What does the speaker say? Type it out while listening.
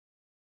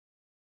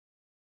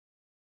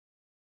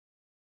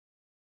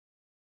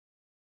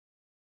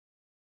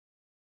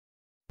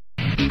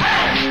Hello,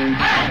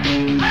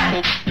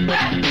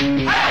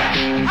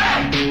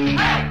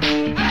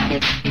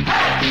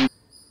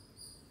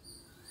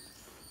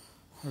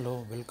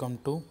 welcome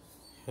to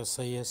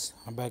SIS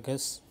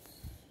Abacus.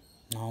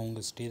 நான்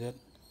உங்கள் ஸ்ரீதர்.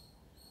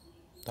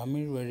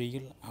 தமிழ்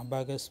வழியில்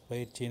அபாகஸ்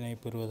பயிற்சியினை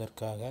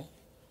பெறுவதற்காக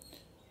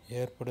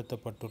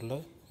ஏற்படுத்தப்பட்டுள்ள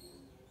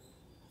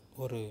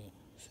ஒரு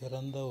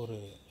சிறந்த ஒரு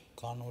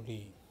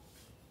காணொளி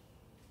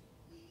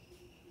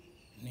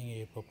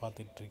நீங்கள் இப்போ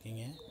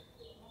பார்த்துக்கிட்ருக்கீங்க.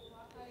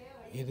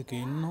 இதுக்கு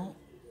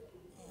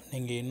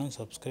நீங்கள்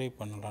சப்ஸ்கிரைப்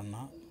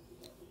பண்ணலன்னா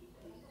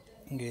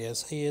இங்கே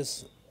SIS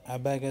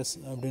Abacus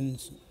அப்படின்னு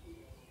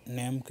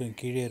நேமுக்கு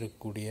கீழே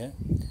இருக்கக்கூடிய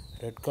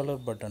ரெட்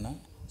கலர் பட்டனை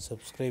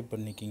சப்ஸ்கிரைப்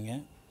பண்ணிக்கிங்க.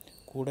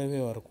 கூடவே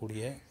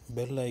வரக்கூடிய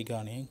பெல்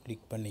ஐக்கானையும்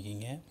கிளிக்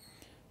பண்ணிக்கிங்க.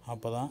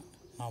 அப்போ தான்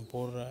நான்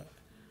போடுற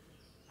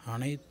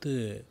அனைத்து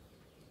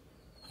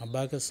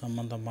அபாகஸ்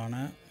சம்பந்தமான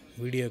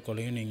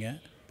வீடியோக்களையும்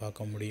நீங்கள்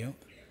பார்க்க முடியும்.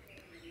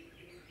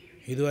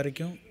 இது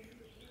வரைக்கும்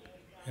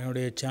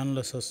என்னுடைய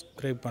சேனலை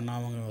சப்ஸ்கிரைப்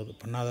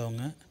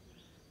பண்ணாதவங்க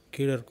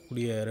கீழே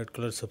இருக்கக்கூடிய ரெட்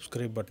கலர்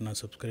சப்ஸ்கிரைப் பட்டனை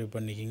சப்ஸ்கிரைப்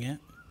பண்ணிக்கிங்க.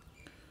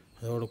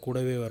 அதோட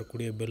கூடவே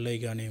வரக்கூடிய பெல்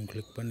ஐக்கானையும்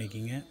கிளிக்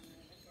பண்ணிக்கிங்க.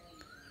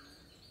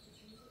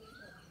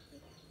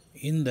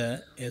 இந்த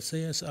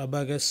SIS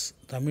Abacus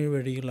தமிழ்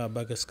வழியில்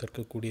அபாகஸ்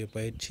கற்கக்கூடிய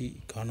பயிற்சி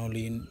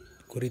காணொளியின்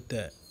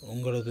குறித்த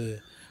உங்களது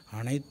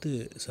அனைத்து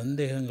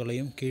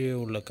சந்தேகங்களையும் கீழே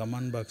உள்ள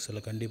கமெண்ட்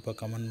பாக்ஸில் கண்டிப்பாக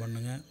கமெண்ட்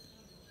பண்ணுங்கள்.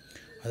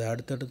 அது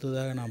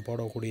அடுத்தடுத்ததாக நான்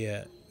போடக்கூடிய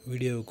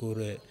வீடியோவுக்கு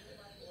ஒரு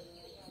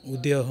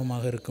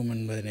உத்தியோகமாக இருக்கும்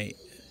என்பதனை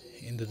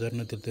இந்த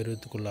தருணத்தில்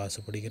தெரிவித்துக்கொள்ள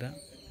ஆசைப்படுகிறேன்.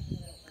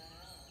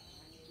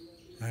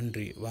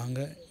 நன்றி. வாங்க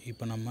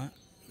இப்போ நம்ம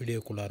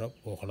வீடியோக்குள்ளார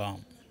போகலாம்.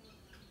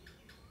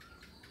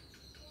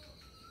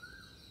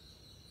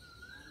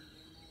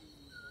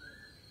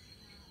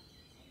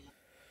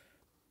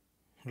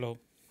 Hello,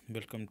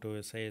 welcome to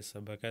SIS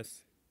Abacus.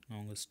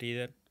 நான் உங்கள்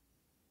ஸ்ரீதர்.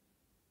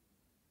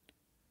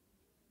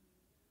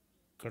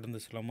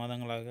 கடந்த சில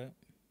மாதங்களாக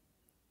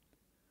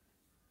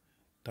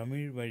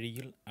தமிழ்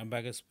வழியில்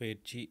அபாகஸ்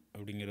பயிற்சி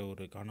அப்படிங்கிற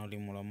ஒரு காணொளி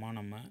மூலமாக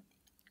நம்ம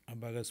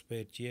அபாகஸ்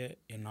பயிற்சியை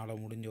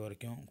என்னால் முடிஞ்ச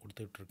வரைக்கும்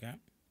கொடுத்துட்ருக்கேன்.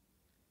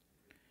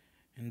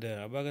 இந்த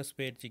அபாகஸ்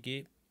பயிற்சிக்கு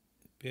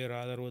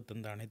பேராதரவு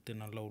தந்த அனைத்து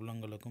நல்ல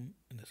உள்ளங்களுக்கும்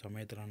இந்த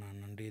சமயத்தில்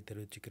நான் நன்றியை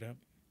தெரிவிச்சுக்கிறேன்.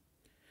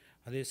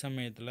 அதே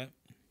சமயத்தில்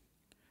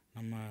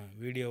நம்ம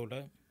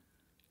வீடியோவில்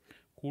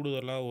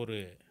கூடுதலாக ஒரு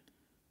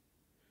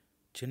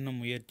சின்ன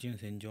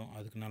முயற்சியும் செஞ்சோம்.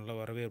 அதுக்கு நல்ல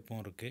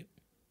வரவேற்பும் இருக்குது.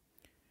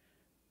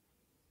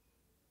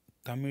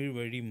 தமிழ்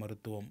வழி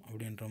மருத்துவம்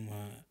அப்படின்ற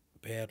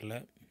பெயரில்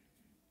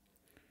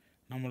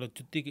நம்மளை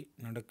சுற்றி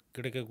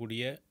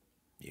கிடைக்கக்கூடிய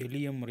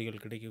எளிய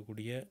முறைகள்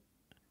கிடைக்கக்கூடிய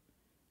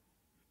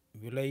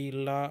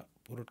விலையில்லா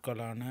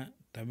பொருட்களான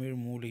தமிழ்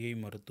மூலிகை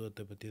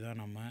மருத்துவத்தை பற்றி தான்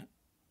நம்ம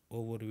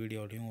ஒவ்வொரு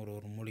வீடியோலையும்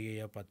ஒரு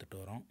மூலிகையாக பார்த்துட்டு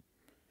வரோம்.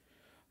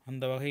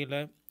 அந்த வகையில்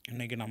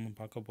இன்றைக்கி நம்ம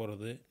பார்க்க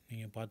போகிறது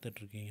நீங்கள்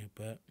பார்த்துட்ருக்கீங்க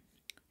இப்போ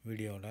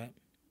வீடியோவில்.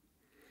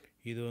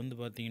 இது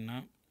பார்த்திங்கன்னா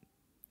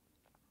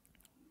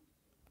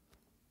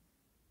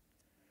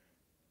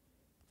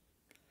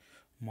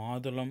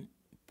மாதுளம்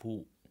பூ.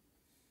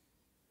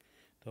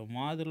 இந்த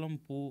மாதுளம்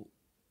பூ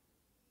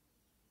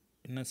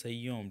என்ன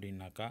செய்யும்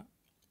அப்படின்னாக்கா,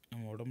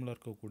 நம்ம உடம்புல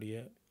இருக்கக்கூடிய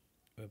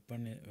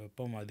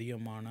வெப்பம்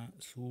அதிகமான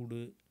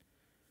சூடு,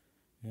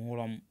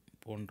 மூலம்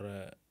போன்ற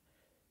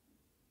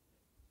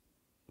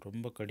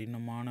ரொம்ப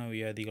கடினமான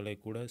வியாதிகளை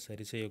கூட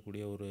சரி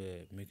செய்யக்கூடிய ஒரு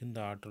மிகுந்த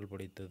ஆற்றல்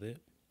படைத்தது.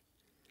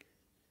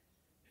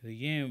 இது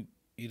ஏன்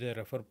இதை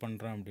ரெஃபர்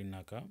பண்ணுறேன்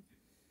அப்படின்னாக்கா,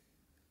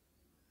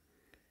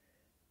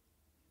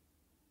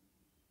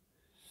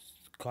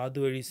 காது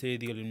வழி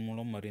செய்திகளின்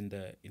மூலம் அறிந்த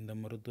இந்த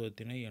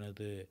மருத்துவத்தினை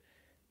எனது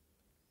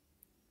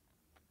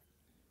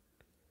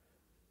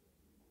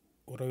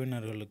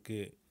உறவினர்களுக்கு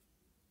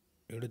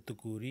எடுத்து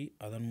கூறி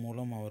அதன்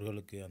மூலம்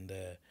அவர்களுக்கு அந்த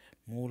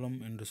மூலம்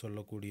என்று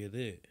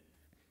சொல்லக்கூடியது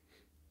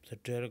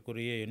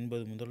சற்றேறக்குறைய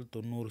 80 முதல்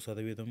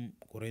 90%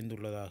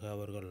 குறைந்துள்ளதாக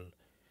அவர்கள்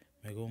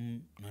மிகவும்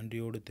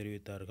நன்றியோடு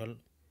தெரிவித்தார்கள்.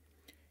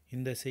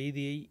 இந்த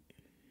செய்தியை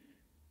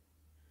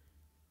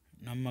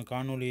நம்ம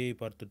காணொளியை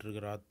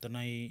பார்த்துட்ருக்கிற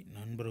அத்தனை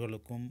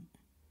நண்பர்களுக்கும்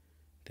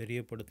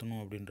தெரியப்படுத்தணும்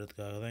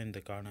அப்படின்றதுக்காக தான்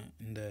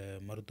இந்த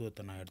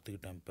மருத்துவத்தை நான்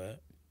எடுத்துக்கிட்டேன்.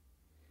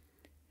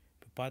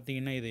 இப்போ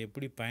பார்த்திங்கன்னா இதை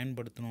எப்படி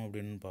பயன்படுத்தணும்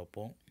அப்படின்னு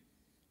பார்ப்போம்.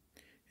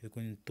 இது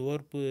கொஞ்சம்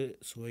துவர்ப்பு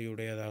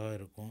சுவையுடையதாக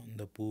இருக்கும்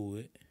இந்த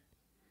பூவு.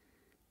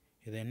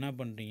 இதை என்ன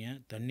பண்ணுறீங்க,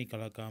 தண்ணி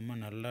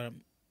கலக்காமல் நல்லா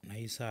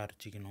நைஸாக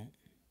அரைச்சிக்கணும்.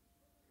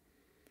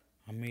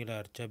 அம்மியில்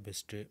அரைச்சா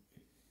பெஸ்ட்டு.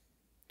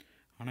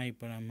 ஆனால்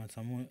இப்போ நம்ம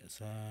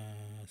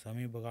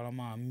சமீப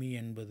காலமாக அம்மி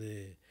என்பது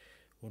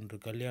ஒன்று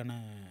கல்யாண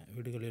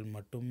வீடுகளில்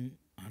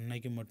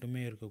அன்னைக்கு மட்டுமே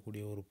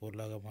இருக்கக்கூடிய ஒரு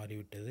பொருளாக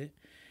மாறிவிட்டது.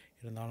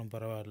 இருந்தாலும்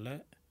பரவாயில்ல,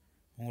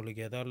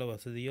 உங்களுக்கு எதால்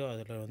வசதியோ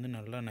அதில்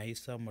நல்லா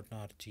நைஸாக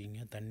மட்டும்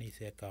அரைச்சிக்கிங்க, தண்ணி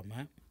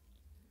சேர்க்காமல்.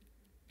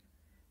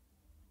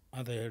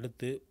 அதை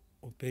எடுத்து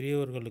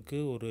பெரியவர்களுக்கு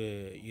ஒரு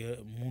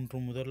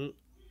 3 முதல்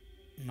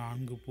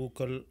 4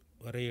 பூக்கள்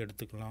வரை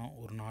எடுத்துக்கலாம்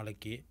ஒரு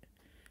நாளைக்கு.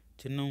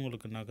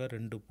 சின்னவங்களுக்குனாக்கா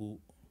 2 பூ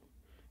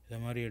இதை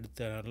மாதிரி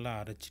எடுத்து நல்லா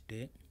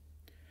அரைச்சிட்டு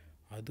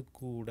அது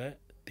கூட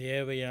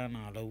தேவையான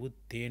அளவு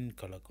தேன்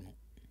கலக்கணும்.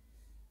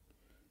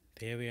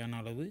 தேவையான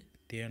அளவு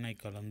தேனை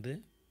கலந்து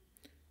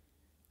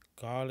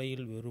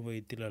காலையில் வெறும்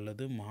வயிற்றில்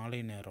அல்லது மாலை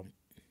நேரம்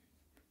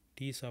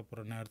டீ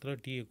சாப்பிட்ற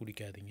நேரத்தில் டீயை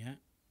குடிக்காதீங்க.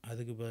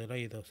 அதுக்கு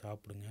பதிலாக இதை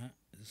சாப்பிடுங்க.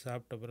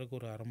 சாப்பிட்ட பிறகு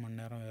ஒரு அரை மணி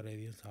நேரம் வேறு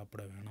எதையும்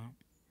சாப்பிட வேணாம்.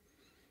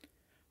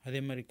 அதே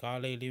மாதிரி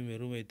காலையிலையும்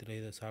வெறும் வயிற்றில்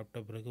இதை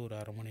சாப்பிட்ட பிறகு ஒரு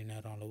அரை மணி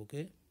நேரம்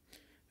அளவுக்கு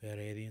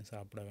வேறு எதையும்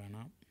சாப்பிட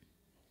வேணாம்.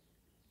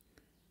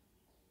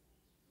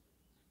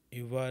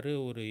 இவ்வாறு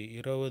ஒரு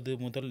 20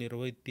 முதல்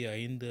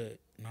 25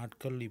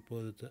 நாட்கள்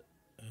இப்போது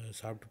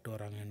சாப்பிட்டுட்டு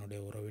வராங்க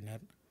என்னுடைய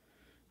உறவினர்.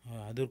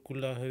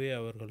 அதற்குள்ளாகவே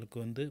அவர்களுக்கு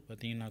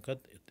பார்த்திங்கனாக்கா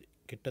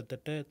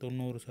கிட்டத்தட்ட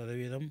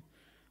 90%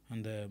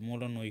 அந்த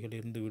மூல நோய்கள்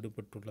இருந்து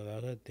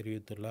விடுபட்டுள்ளதாக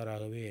தெரிவித்துள்ளார்.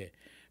 ஆகவே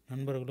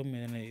நண்பர்களும்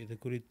இது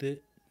குறித்து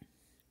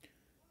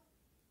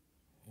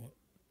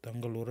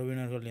தங்கள்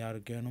உறவினர்கள்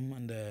யாருக்கேனும்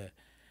அந்த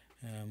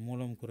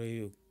மூலம்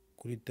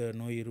குறித்த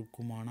நோய்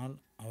இருக்குமானால்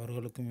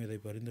அவர்களுக்கும் இதை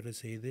பரிந்துரை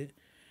செய்து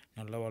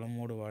நல்ல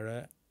வளமோடு வாழ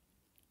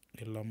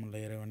எல்லாம் உள்ள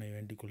இறைவனை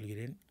வேண்டிக்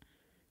கொள்கிறேன்.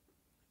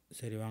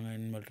 சரி, வாங்க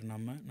இனிமேல்ட்டு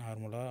நம்ம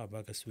நார்மலாக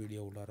அபாகஸ்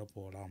வீடியோ உள்ளார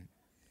போகலாம்.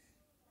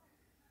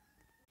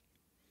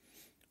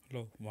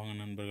 ஹலோ, வாங்க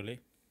நண்பர்களே.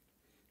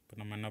 இப்போ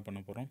நம்ம என்ன பண்ண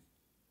போகிறோம்,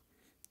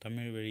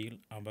 தமிழ் வழியில்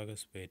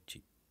அபாகஸ் பயிற்சி.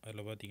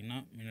 அதில் பார்த்திங்கன்னா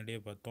முன்னாடியே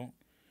பார்த்தோம்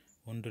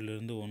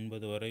 1லிருந்து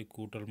 9 வரை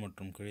கூட்டல்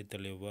மற்றும்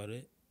கழித்தல் எவ்வாறு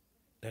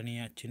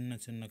தனியாக சின்ன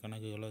சின்ன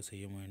கணக்குகளாக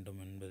செய்ய வேண்டும்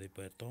என்பதை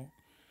பார்த்தோம்.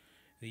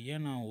 இது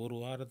ஏன் நான் ஒரு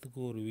வாரத்துக்கு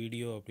ஒரு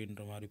வீடியோ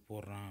அப்படின்ற மாதிரி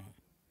போடுறேன்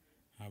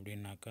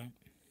அப்படின்னாக்கா,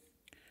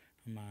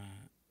 நம்ம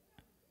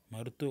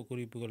மருத்துவ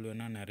குறிப்புகள்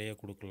வேணால் நிறைய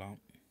கொடுக்கலாம்.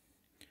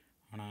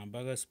 ஆனால்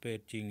அபாகஸ்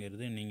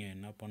பயிற்சிங்கிறது நீங்கள்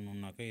என்ன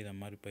பண்ணணுன்னாக்கா இதை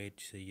மாதிரி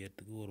பயிற்சி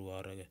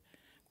செய்யறதுக்கு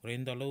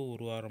குறைந்த அளவு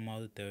ஒரு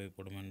வாரமாவது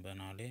தேவைப்படும்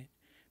என்பதனாலே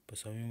இப்போ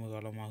சமீப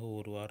காலமாக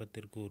ஒரு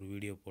வாரத்திற்கு ஒரு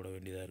வீடியோ போட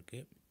வேண்டியதாக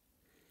இருக்குது.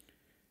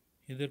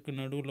 இதற்கு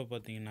நடுவில்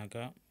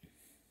பார்த்திங்கனாக்கா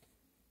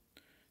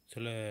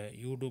சில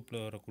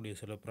யூடியூப்பில் வரக்கூடிய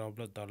சில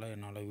ப்ராப்ளத்தால்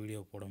என்னால் வீடியோ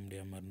போட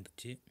முடியாமல்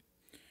இருந்துச்சு.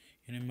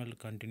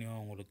 இனிமேல்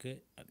கண்டினியூவாக உங்களுக்கு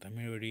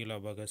தமிழ் வழியில்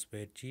அபாகஸ்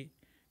பயிற்சி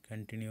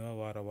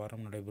கண்டினியூவாக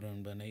வாரம் நடைபெறும்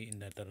என்பதனை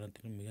இந்த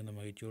தருணத்தில் மிகுந்த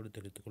மகிழ்ச்சியோடு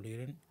தெரிவித்துக்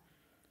கொள்கிறேன்.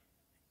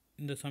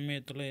 இந்த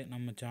சமயத்தில்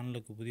நம்ம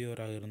சேனலுக்கு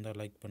புதியவராக இருந்தால்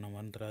லைக் பண்ண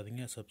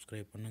மறந்துடாதீங்க,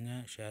 சப்ஸ்கிரைப்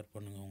பண்ணுங்கள், ஷேர்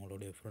பண்ணுங்கள்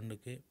உங்களுடைய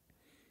ஃப்ரெண்டுக்கு.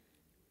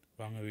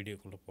 வாங்க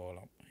வீடியோக்குள்ளே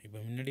போகலாம். இப்போ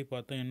முன்னாடி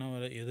பார்த்தோம்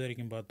எது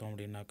வரைக்கும் பார்த்தோம்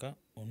அப்படின்னாக்கா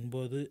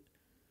 9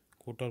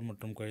 கூட்டல்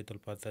மற்றும்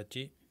கழித்தல்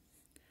பார்த்தாச்சு.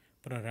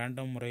 அப்புறம்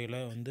ரேண்டம்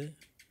முறையில்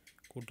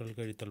கூட்டல்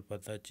கழித்தல்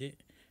பார்த்தாச்சு.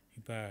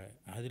 இப்போ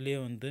அதிலே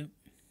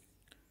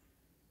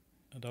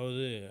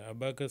அதாவது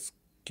அபாகஸ்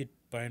கிட்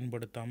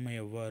பயன்படுத்தாமல்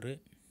எவ்வாறு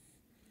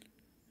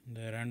இந்த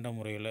ரேண்டம்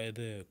முறையில்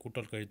இது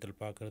கூட்டல்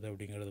கழித்தல் பார்க்குறது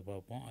அப்படிங்கிறது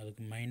பார்ப்போம்.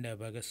 அதுக்கு மைண்ட்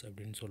அபாகஸ்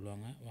அப்படின்னு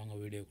சொல்லுவாங்க. வாங்க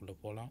வீடியோக்குள்ளே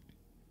போகலாம்.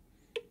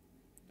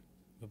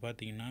 இப்போ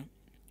பார்த்திங்கன்னா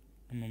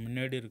நம்ம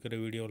முன்னாடி இருக்கிற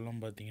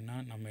வீடியோலாம் பார்த்திங்கன்னா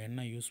நம்ம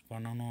என்ன யூஸ்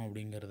பண்ணணும்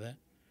அப்படிங்கிறத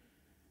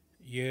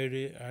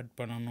 7 ஆட்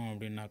பண்ணணும்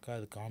அப்படின்னாக்கா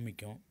அது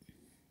காமிக்கும்,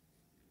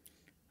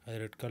 அது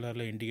ரெட்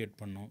கலரில் இண்டிகேட்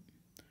பண்ணும்.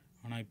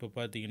 ஆனால் இப்போ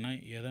பார்த்திங்கன்னா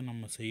எதை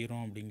நம்ம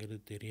செய்கிறோம் அப்படிங்கிறது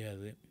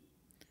தெரியாது.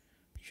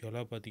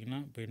 யூஸ்வலாக பார்த்திங்கன்னா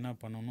இப்போ என்ன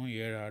பண்ணணும்,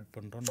 7 ஆட்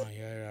பண்ணுறோம். நான்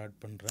 7 ஆட்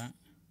பண்ணுறேன்,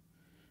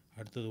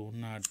 அடுத்தது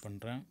 1 ஆட்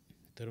பண்ணுறேன்,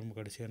 திரும்ப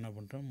கடைசியாக என்ன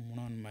பண்ணுறேன்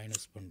 3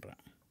 மைனஸ்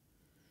பண்ணுறேன்.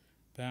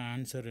 இப்போ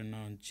ஆன்சர் என்ன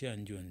வந்துச்சு,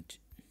 5 வந்துச்சு.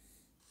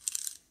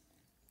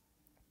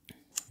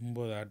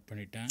 9 ஆட்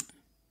பண்ணிட்டேன்,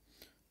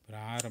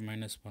 அப்புறம் 6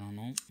 மைனஸ்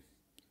பண்ணணும்,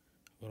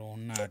 அப்புறம்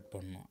 1 ஆட்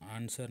பண்ணணும்,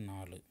 ஆன்சர்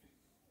 4.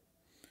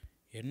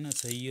 என்ன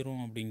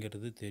செய்கிறோம்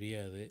அப்படிங்கிறது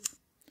தெரியாது.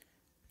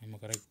 நம்ம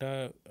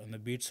கரெக்டாக அந்த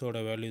பீட்ஸோட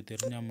வேல்யூ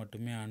தெரிஞ்சால்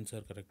மட்டுமே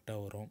ஆன்சர்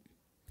கரெக்டாக வரும்.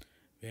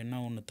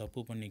 வேணால் ஒன்று தப்பு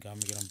பண்ணி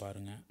காமிக்கிறேன்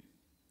பாருங்கள்.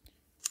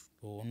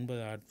 இப்போது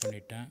 9 ஆட்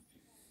பண்ணிட்டேன்.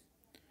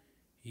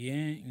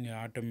 ஏன் இங்கே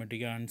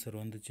ஆட்டோமேட்டிக்காக ஆன்சர்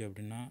வந்துச்சு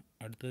அப்படின்னா,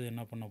 அடுத்தது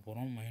என்ன பண்ண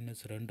போகிறோம்,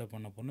 -2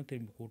 பண்ண போகிறோம்,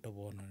 திரும்பி கூட்ட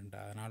போகிறோம் 2.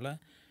 அதனால்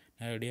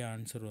நேரடியாக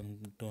ஆன்சர்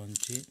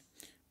வந்துச்சு.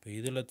 இப்போ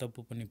இதில்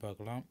தப்பு பண்ணி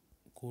பார்க்கலாம்.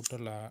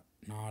 கூட்டல்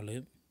 4,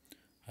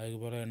 அதுக்கு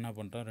பிறகு என்ன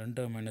பண்ணுறேன்,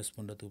 2 மைனஸ்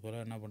பண்ணுறதுக்கு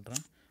பிறகு என்ன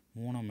பண்ணுறேன்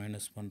 3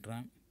 மைனஸ்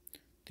பண்ணுறேன்,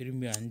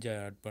 திரும்பி 5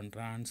 ஆட்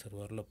பண்ணுறேன், ஆன்சர்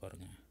வரல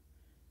பாருங்கள்.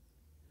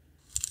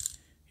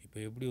 இப்போ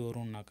எப்படி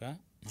வரும்னாக்கா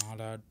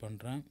 4 ஆட்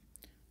பண்ணுறேன்,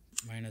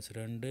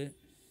 -2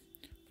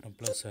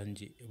 அப்புறம்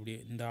 +5, இப்படி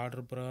இந்த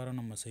ஆர்டர் பிரகாரம்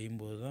நம்ம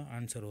செய்யும்போது தான்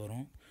ஆன்சர்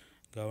வரும்.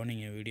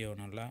 கவனிங்க வீடியோ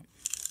நல்லா.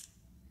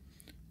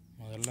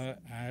 முதல்ல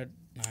ஆட்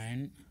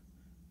 9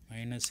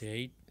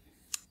 -8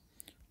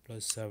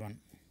 +7,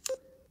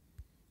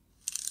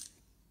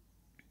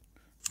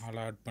 4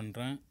 ஆட்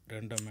பண்ணுறேன்,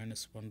 2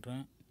 மைனஸ்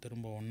பண்ணுறேன்,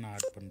 திரும்ப 1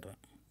 ஆட்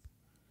பண்ணுறேன்,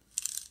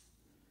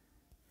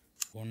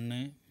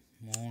 1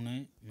 3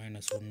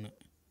 -1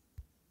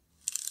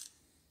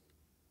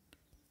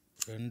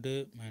 2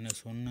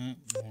 -1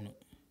 3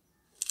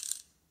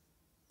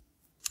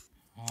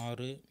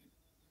 6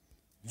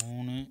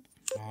 3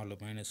 4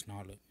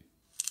 -4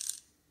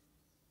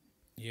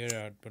 7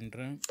 ஆட்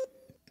பண்ணுறேன்,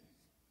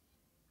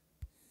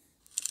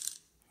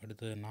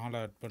 அடுத்தது 4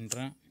 ஆட்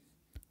பண்ணுறேன்,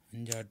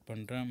 5 ஆட்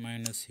பண்ணுறேன்,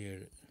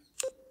 -7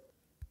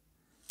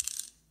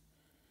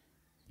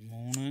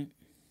 3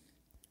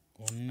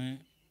 1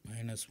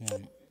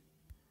 -3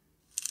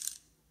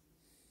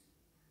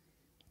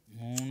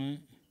 3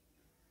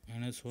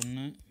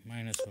 -1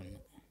 -1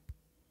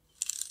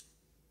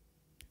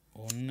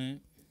 1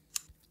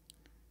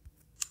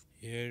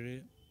 7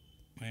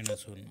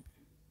 -1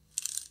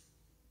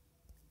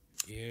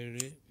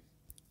 7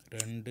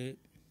 2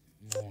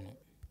 3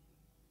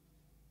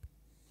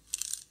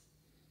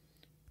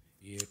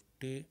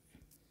 8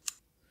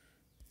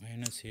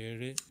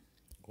 -7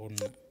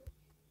 1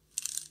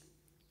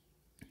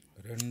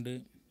 2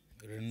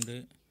 2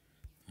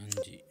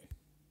 5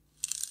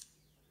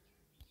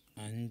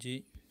 5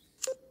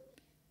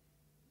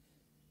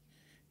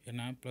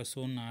 ஏன்னா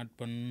 +1 ஆட்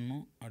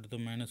பண்ணணும், அடுத்து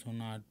 -1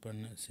 ஆட்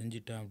பண்ண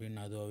செஞ்சிட்டேன் அப்படின்னு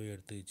அதுவாகவே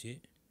எடுத்துக்கிச்சு.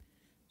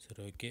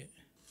 சரி, ஓகே.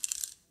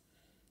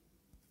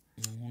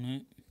 3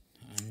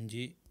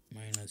 5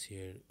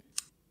 -7.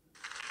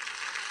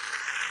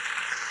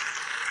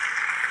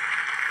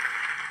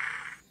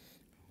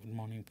 Good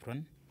morning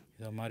friend.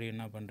 இதை மாதிரி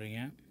என்ன பண்ணுறீங்க,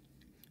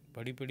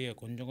 படிப்படியாக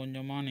கொஞ்சம்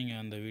கொஞ்சமாக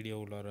நீங்கள் அந்த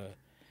வீடியோவில்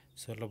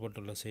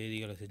சொல்லப்பட்டுள்ள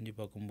செய்திகளை செஞ்சு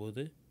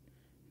பார்க்கும்போது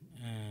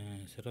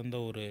சிறந்த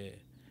ஒரு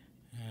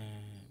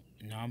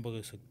ஞாபக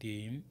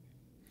சக்தியையும்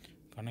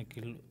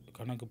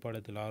கணக்கு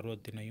பாடத்தில்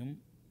ஆர்வத்தினையும்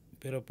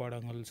பிற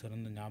பாடங்கள்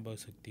சிறந்த ஞாபக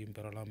சக்தியும்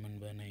பெறலாம்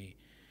என்பதனை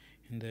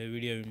இந்த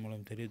வீடியோவின்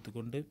மூலம்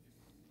தெரிவித்துக்கொண்டு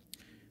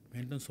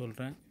மீண்டும்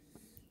சொல்கிறேன்,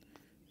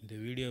 இந்த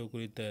வீடியோ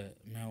குறித்த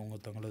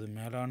தங்களது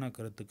மேலான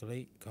கருத்துக்களை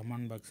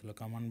கமெண்ட் பாக்ஸில்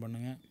கமெண்ட்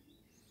பண்ணுங்கள்.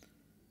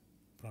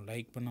 அப்புறம்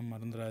லைக் பண்ண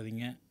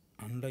மறந்துடாதீங்க.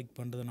 அன்லைக்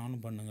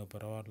பண்ணுறதுனாலும் பண்ணுங்கள்,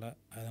 பரவாயில்ல.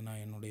 அதை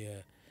நான் என்னுடைய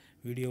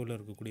வீடியோவில்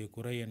இருக்கக்கூடிய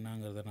குறை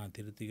என்னங்கிறத நான்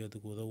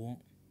திருத்திக்கிறதுக்கு உதவும்.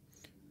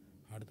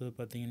 அடுத்தது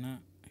பார்த்திங்கன்னா,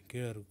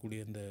 கீழே இருக்கக்கூடிய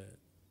இந்த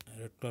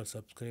ரெட் கலர்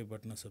சப்ஸ்கிரைப்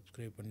பட்டனை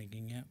சப்ஸ்கிரைப்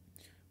பண்ணிக்கிங்க.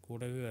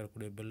 கூடவே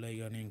வரக்கூடிய பெல்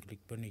ஐக்கானையும்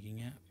கிளிக்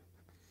பண்ணிக்கிங்க.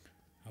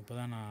 அப்போ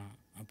தான் நான்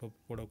அப்போ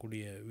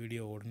போடக்கூடிய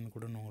வீடியோ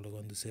உடனுக்குடன் உங்களுக்கு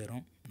வந்து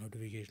சேரும்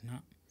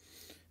நோட்டிஃபிகேஷனாக.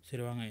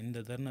 சரி, வாங்க.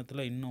 இந்த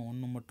தருணத்தில் இன்னும்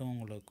ஒன்று மட்டும்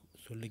உங்களுக்கு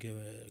சொல்லிக்க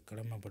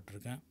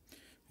கடமைப்பட்டிருக்கேன்.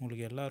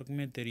 உங்களுக்கு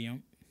எல்லாருக்குமே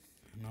தெரியும்,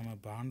 நம்ம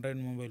இப்போ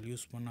ஆண்ட்ராய்டு மொபைல்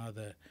யூஸ் பண்ணாத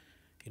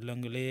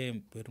இல்லங்களே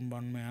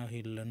பெரும்பான்மையாக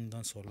இல்லைன்னு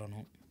தான்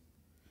சொல்லணும்.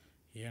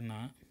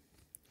 ஏன்னா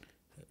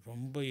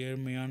ரொம்ப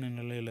ஏழ்மையான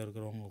நிலையில்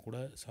இருக்கிறவங்க கூட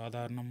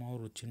சாதாரணமாக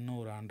ஒரு சின்ன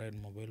ஒரு ஆண்ட்ராய்டு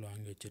மொபைல்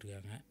வாங்கி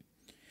வச்சுருக்காங்க.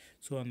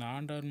 ஸோ அந்த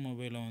ஆண்ட்ராய்டு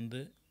மொபைலை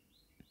வந்து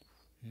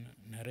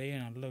நிறைய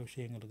நல்ல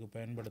விஷயங்களுக்கு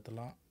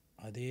பயன்படுத்தலாம்,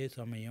 அதே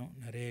சமயம்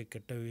நிறைய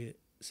கெட்ட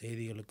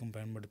செய்திகளுக்கும்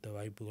பயன்படுத்த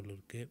வாய்ப்புகள்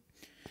இருக்குது.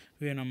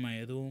 இவை நம்ம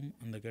எதுவும்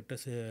அந்த கெட்ட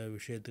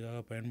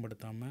விஷயத்துக்காக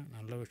பயன்படுத்தாமல்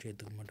நல்ல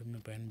விஷயத்துக்கு மட்டுமே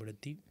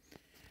பயன்படுத்தி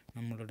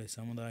நம்மளுடைய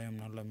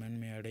சமுதாயம் நல்ல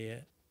மேன்மை அடைய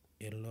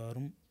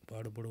எல்லாரும்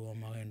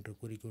பாடுபடுவோமாக என்று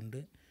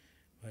கூறிக்கொண்டு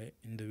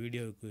இந்த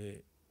வீடியோவுக்கு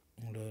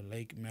உங்களோட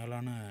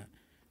மேலான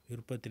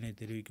விருப்பத்தினை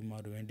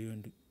தெரிவிக்குமாறு வேண்டி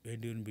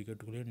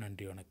கேட்டுக்கொள்கிறேன்.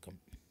 நன்றி, வணக்கம்.